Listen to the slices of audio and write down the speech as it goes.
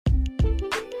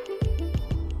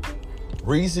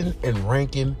Reason and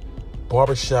Ranking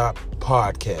Barbershop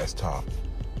Podcast Talk.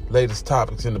 Latest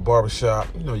topics in the barbershop.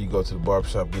 You know, you go to the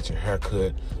barbershop, get your hair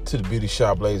cut, to the beauty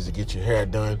shop, ladies, to get your hair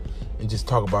done, and just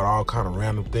talk about all kind of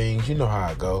random things. You know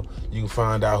how it go. You can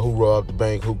find out who robbed the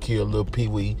bank, who killed little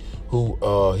Pee-wee, who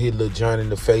hit little Johnny in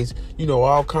the face. You know,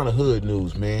 all kind of hood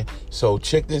news, man. So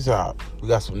check this out. We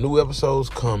got some new episodes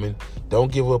coming.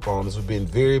 Don't give up on us. We've been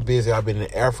very busy. I've been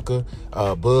in Africa.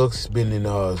 Bug's been in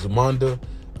Zamunda.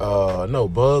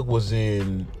 Bug was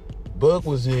in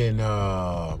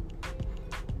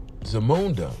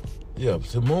Zamunda. Yeah,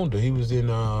 Zamunda. He was in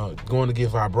going to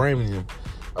get vibranium.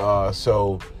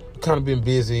 So kind of been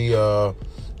busy. Got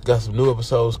some new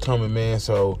episodes coming, man.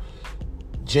 So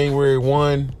January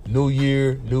 1, new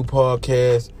year, new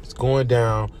podcast. It's going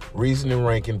down. Reason and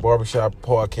Ranking Barbershop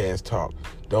Podcast Talk.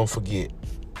 Don't forget.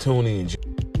 Tune in.